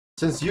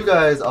Since you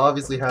guys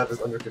obviously have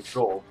this under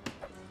control.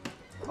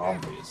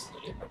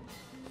 Obviously.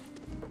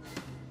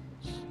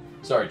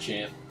 Sorry,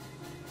 champ.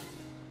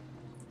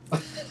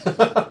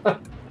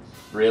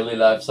 Really,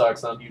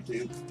 LiveSocks on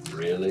YouTube?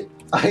 Really?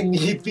 I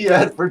need the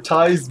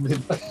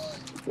advertisement.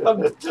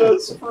 I'm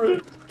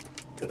desperate.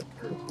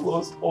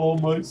 Lost all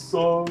my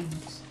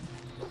songs.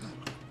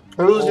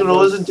 Who's gonna my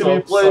listen to me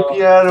play songs.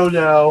 piano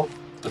now?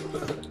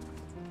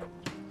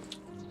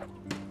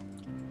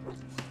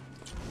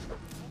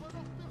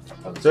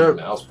 Sir,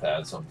 mouse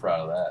pad, so I'm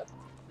proud of that.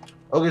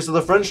 Okay, so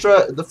the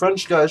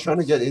French guys trying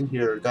to get in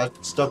here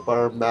got stuck by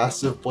our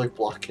massive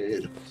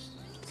blockade.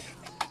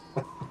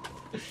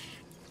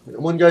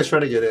 One guy's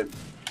trying to get in.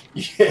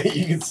 Yeah,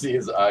 you can see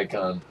his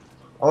icon.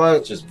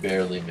 Alright. Just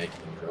barely making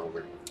it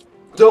over.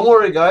 Don't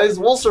worry, guys.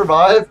 We'll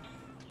survive.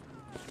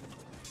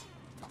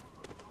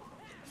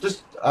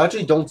 Just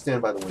actually don't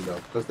stand by the window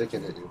because they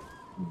can hit you.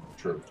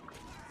 True.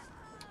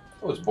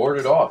 Oh, it's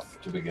boarded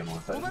off to begin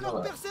with. I didn't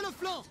know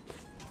that.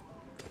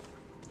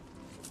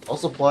 I'll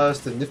supply us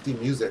to nifty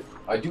music.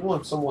 I do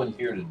want someone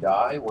here to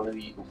die. One of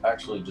the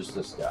actually just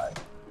this guy,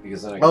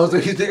 because then I. Oh, so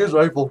he's taking his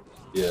rifle.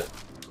 Yeah.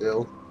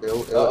 Ill.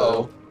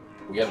 Uh-oh.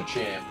 We got a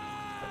champ.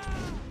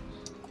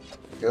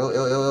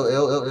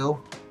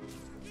 Ill.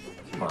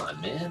 Come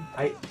on, man.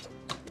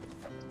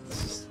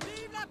 This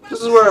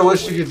is where I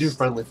wish you could do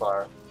friendly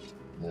fire.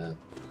 Yeah.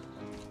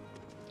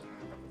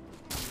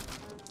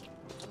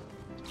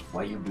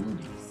 Why you do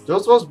these?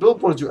 Don't supposed to build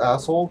points, you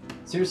asshole.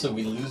 Seriously,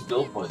 we lose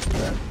build points for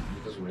that.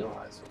 He doesn't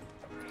realize it.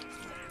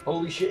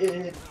 Holy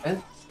shit!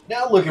 And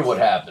now look at what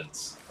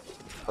happens.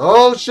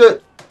 Oh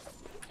shit!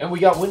 And we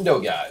got window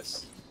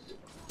guys.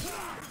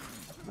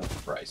 Oh,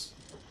 Christ.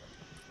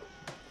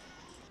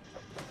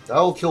 That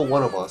will kill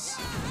one of us.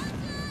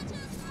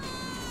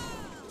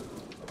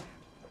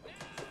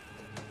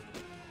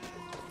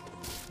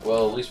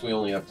 Well, at least we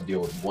only have to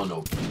deal with one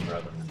opening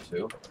rather than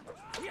two.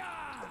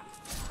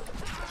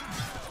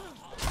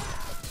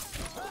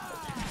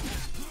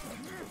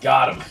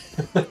 Got him.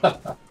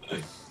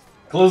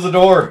 Close the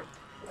door.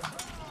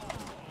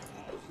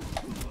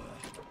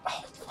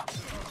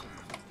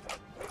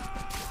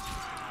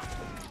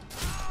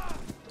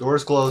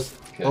 Door's closed.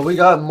 Okay. But we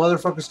got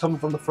motherfuckers coming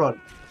from the front.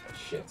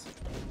 Shit.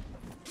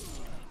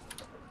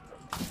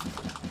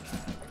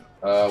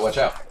 Watch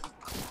out.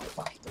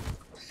 Fuck.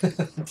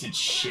 Did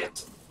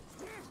shit.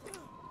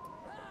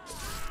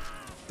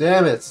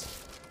 Damn it.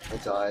 I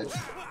died.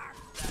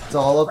 It's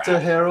all up to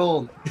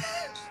Harold.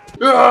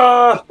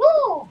 Ah!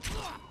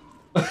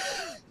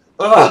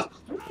 Ah!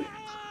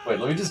 Wait,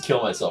 let me just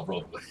kill myself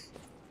real quick.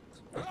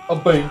 A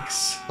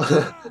Banks.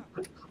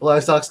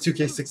 LiveSocks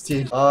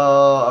 2K16.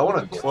 I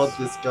want to club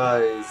this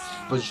guy's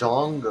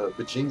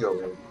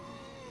Bajingo in.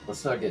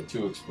 Let's not get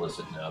too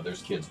explicit now.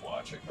 There's kids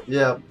watching.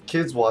 Yeah,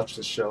 kids watch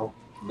the show.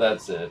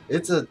 That's it.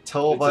 It's a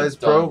televised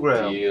It's a done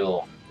program.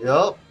 deal.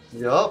 Yup.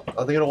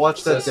 Are they gonna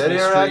watch that Sesame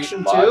dead air Street,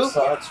 action too?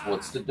 LiveSocks,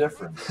 what's the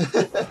difference?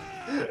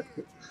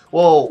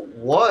 Well,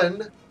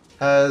 one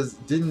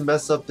didn't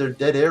mess up their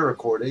dead air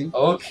recording.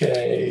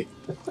 Okay.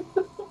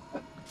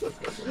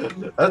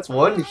 That's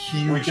one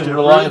huge We can difference.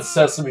 rely on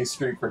Sesame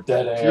Street for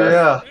dead air.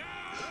 Yeah.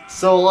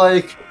 So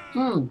like,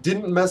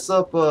 didn't mess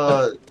up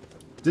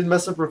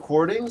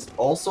recordings.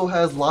 Also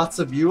has lots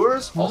of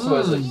viewers. Also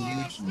has a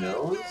huge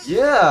nose.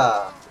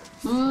 Yeah.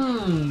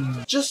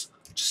 Just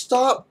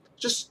stop.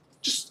 Just.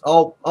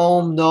 Oh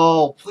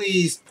no!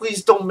 Please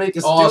don't make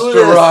us do this.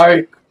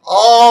 Osterreich.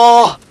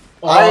 Oh.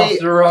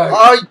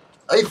 Osterreich.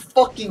 I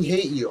fucking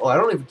hate you. Oh, I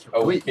don't even care.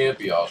 Oh, we Wait. can't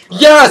be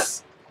Osterreich.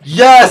 Yes!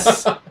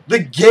 Yes! The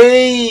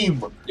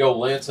game! Yo,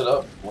 lance it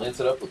up. Lance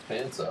it up with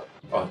pants up.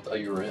 Oh, I thought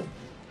you were in.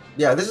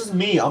 Yeah, this is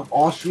me. I'm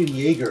Austrian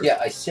Jaeger. Yeah,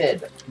 I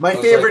said. My I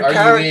was favorite like,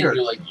 are you in? character.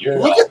 You're like, yeah.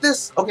 Look at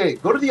this. Okay,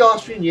 go to the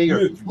Austrian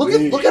Jaeger. Look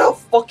at how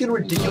fucking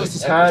ridiculous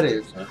his hat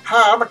is.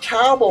 Hi, I'm a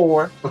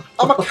cowboy.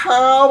 I'm a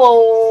cowboy.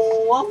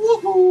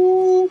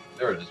 Woohoo.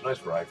 There it is.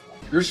 Nice rifle.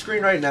 Your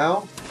screen right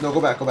now. No,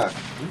 go back. Go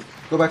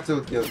back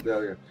to the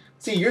other.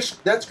 See,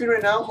 that screen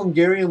right now,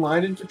 Hungarian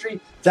line infantry,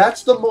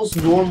 that's the most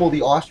normal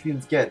the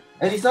Austrians get.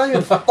 And he's not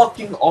even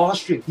fucking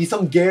Austrian, he's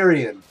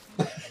Hungarian.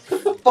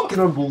 Fucking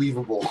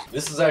unbelievable.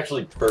 This is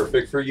actually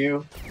perfect for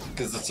you,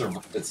 because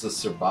it's a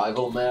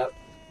survival map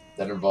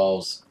that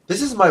involves...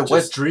 This is my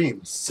wet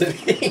dreams.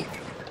 Sitting.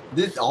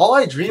 All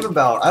I dream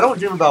about, I don't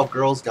dream about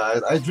girls,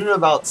 guys. I dream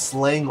about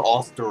slaying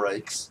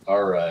Osterreichs.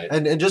 Alright.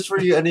 And just for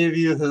you, any of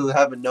you who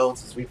haven't known,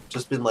 since we've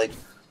just been like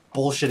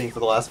bullshitting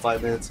for the last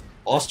 5 minutes,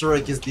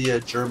 Österreich is the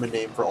German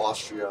name for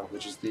Austria,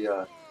 which is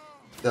the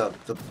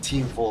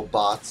team full of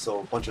bots,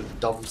 so a bunch of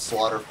dumb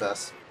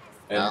slaughterfest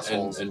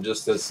assholes. And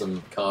just as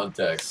some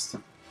context,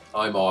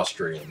 I'm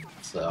Austrian,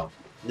 so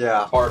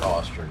yeah, part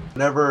Austrian.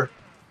 Whenever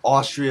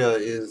Austria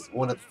is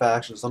one of the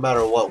factions, no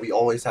matter what, we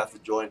always have to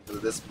join for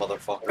this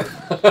motherfucker.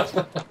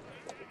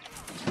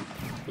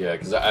 Yeah,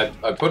 because I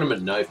put him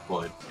at knife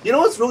point. You know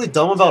what's really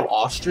dumb about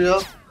Austria?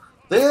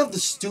 They have the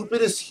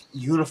stupidest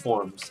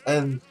uniforms,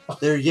 and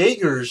their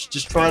Jaegers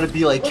just try to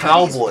be like Look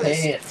cowboys. At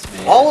these pants,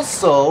 man.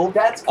 Also,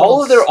 That's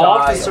all of their style.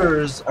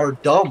 officers are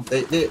dumb.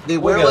 They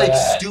wear at like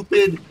that.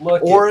 stupid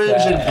Look orange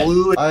at and that.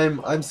 blue.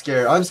 I'm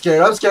scared. I'm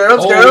scared. I'm scared.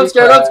 I'm scared. Holy I'm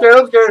scared. I'm crap. scared.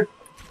 I'm scared.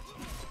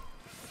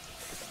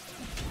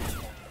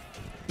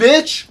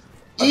 Bitch,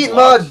 eat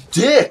my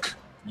dick.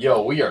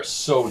 Yo, we are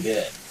so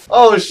dead.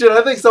 Oh shit!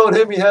 I think someone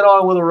hit me head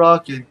on with a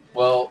rocket.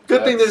 Well,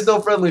 Good thing there's no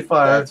friendly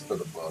fire. That's for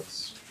the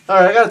books.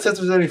 Alright, I gotta test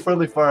if there's any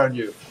friendly fire on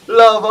you.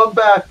 Love, I'm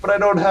back, but I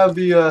don't have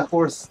the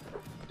horse.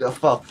 The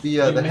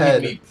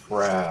head. Made me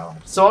proud.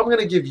 So I'm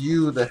gonna give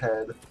you the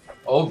head.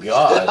 Oh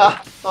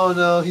god. Oh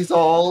no, he's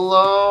all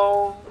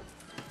alone.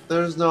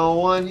 There's no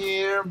one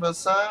here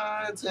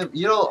besides him.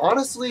 You know,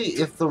 honestly,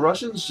 if the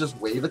Russians just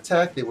wave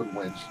attack, they would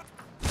win.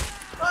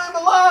 I'm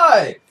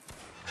alive!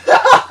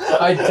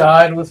 I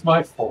died with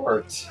my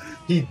fort.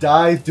 He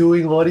died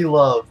doing what he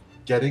loved,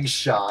 getting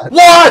shot.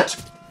 What?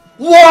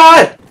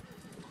 What?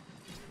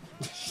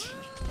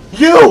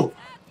 You!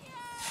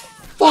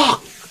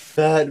 Fuck!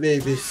 That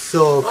made me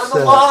so upset.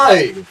 I'm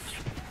alive!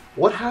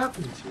 What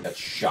happened to you? Got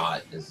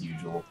shot as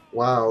usual.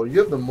 Wow, you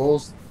have the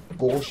most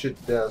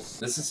bullshit deaths.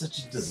 This is such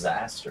a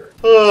disaster.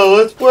 Oh,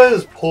 let's play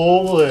this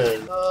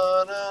Poland.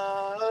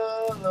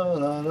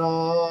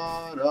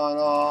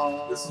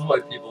 This is why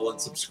people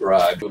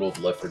unsubscribe. Good old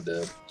Left 4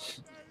 Dead.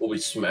 We'll be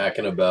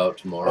smacking about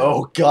tomorrow.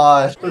 Oh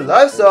god.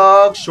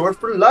 LiveSocks, short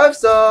for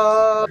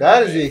LiveSocks.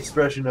 That is the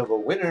expression of a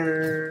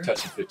winner.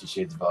 Touching 50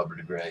 Shades of Aubrey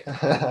de Grey.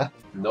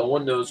 No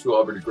one knows who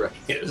Aubrey de Grey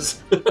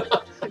is.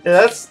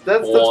 Yeah, that's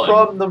One.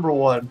 problem number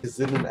one. Is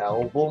it an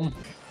album?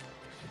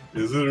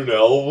 Is it an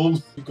album?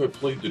 I think I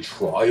played the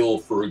trial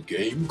for a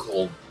game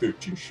called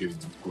 50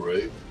 Shades of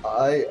Grey.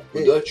 But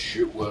that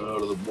shit went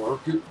out of the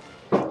market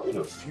in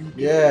a few days.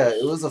 Yeah,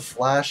 it was a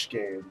Flash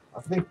game. I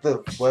think the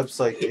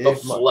website gave A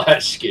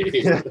Flash game.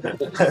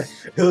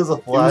 It was a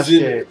Flash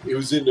game. It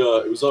was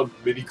on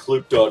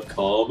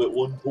miniclip.com at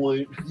one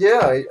point.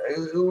 Yeah,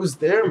 it was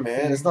there,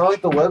 man. It's not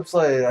like the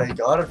website I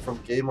got it from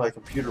gave my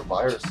computer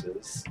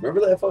viruses. Remember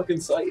that fucking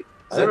site? Is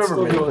I that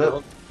remember still going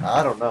Miniclip. on?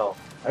 I don't know.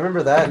 I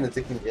remember that in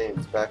Addicting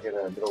Games back in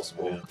middle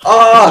school.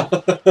 Yeah.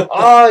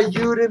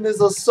 Yuden is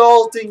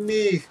assaulting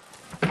me!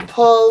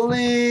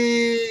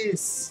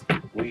 Police!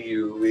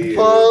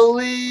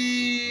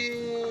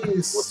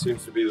 Police! What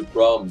seems to be the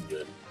problem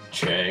then,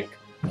 Chank?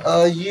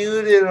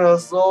 Yuden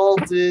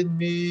assaulted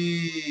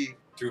me!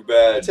 Too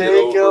bad. Take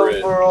Get over him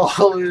it. for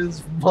all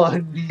his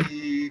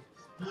money!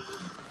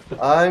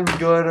 I'm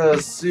gonna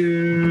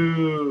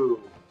sue!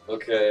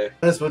 Okay.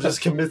 Might as well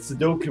just commit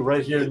Sudoku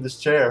right here in this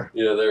chair.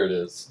 Yeah, there it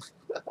is.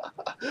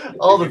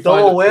 Oh, Did the you find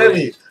double the whammy!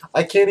 phrase?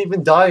 I can't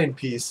even die in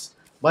peace.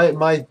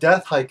 My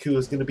death haiku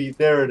is gonna be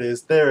there it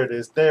is, there it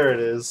is, there it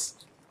is.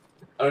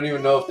 I don't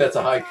even know if that's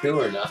a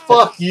haiku or not.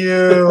 Fuck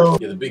you!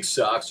 Yeah, the big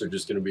socks are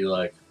just gonna be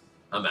like,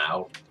 I'm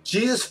out.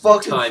 Jesus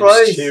fucking Times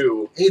Christ!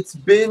 2. It's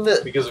been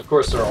Because of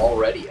course they're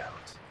already out.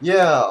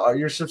 yeah.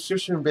 Your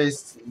subscription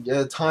based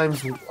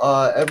times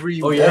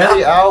every Oh, yeah?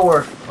 every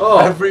hour, Oh,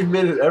 every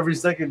minute, every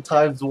second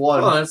times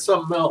one. oh, that's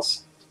something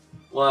else.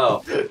 Wow.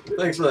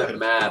 Thanks for that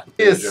math.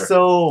 He is Major.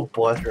 so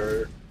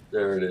butthurt.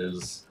 There it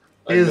is.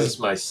 I His- miss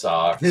my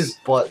socks. His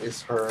butt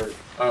is hurt.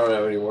 I don't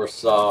have any more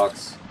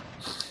socks.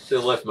 They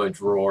left my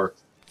drawer.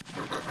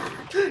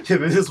 Yeah,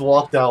 they just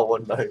walked out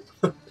one night.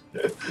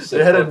 Said,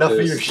 They had "Fuck enough of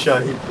this." your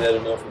shite. They had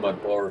enough of my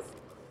barf.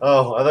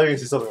 Oh, I thought you were gonna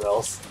say something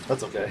else.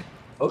 That's okay.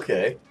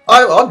 Okay.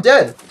 I'm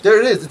dead. There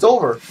it is. It's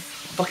over.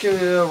 Fucking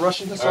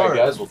Russian Hussar. Alright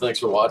guys, well thanks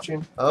for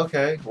watching.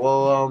 Okay.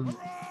 Well,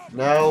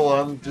 now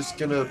I'm just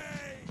gonna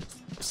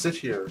sit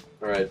here.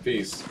 Alright,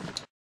 peace.